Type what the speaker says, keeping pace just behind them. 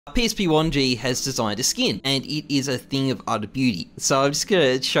PSP1G has designed a skin, and it is a thing of utter beauty. So I'm just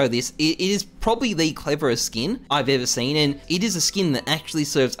gonna show this. It is probably the cleverest skin I've ever seen, and it is a skin that actually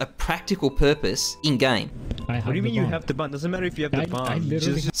serves a practical purpose in-game. What do you mean you have the bomb? Doesn't matter if you have the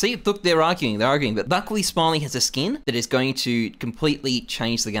bomb. See, look, they're arguing, but luckily Smiley has a skin that is going to completely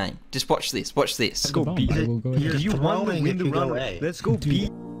change the game. Just watch this, watch this. Let's go B. You want to win the round. Let's go B.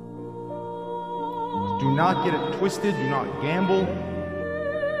 Do not get it twisted, do not gamble.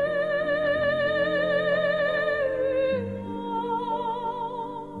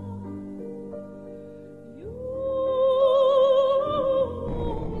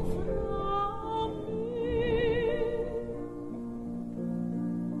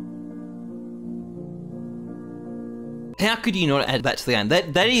 How could you not add that to the game?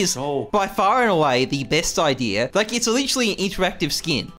 That is by far and away the best idea. Like, it's literally an interactive skin.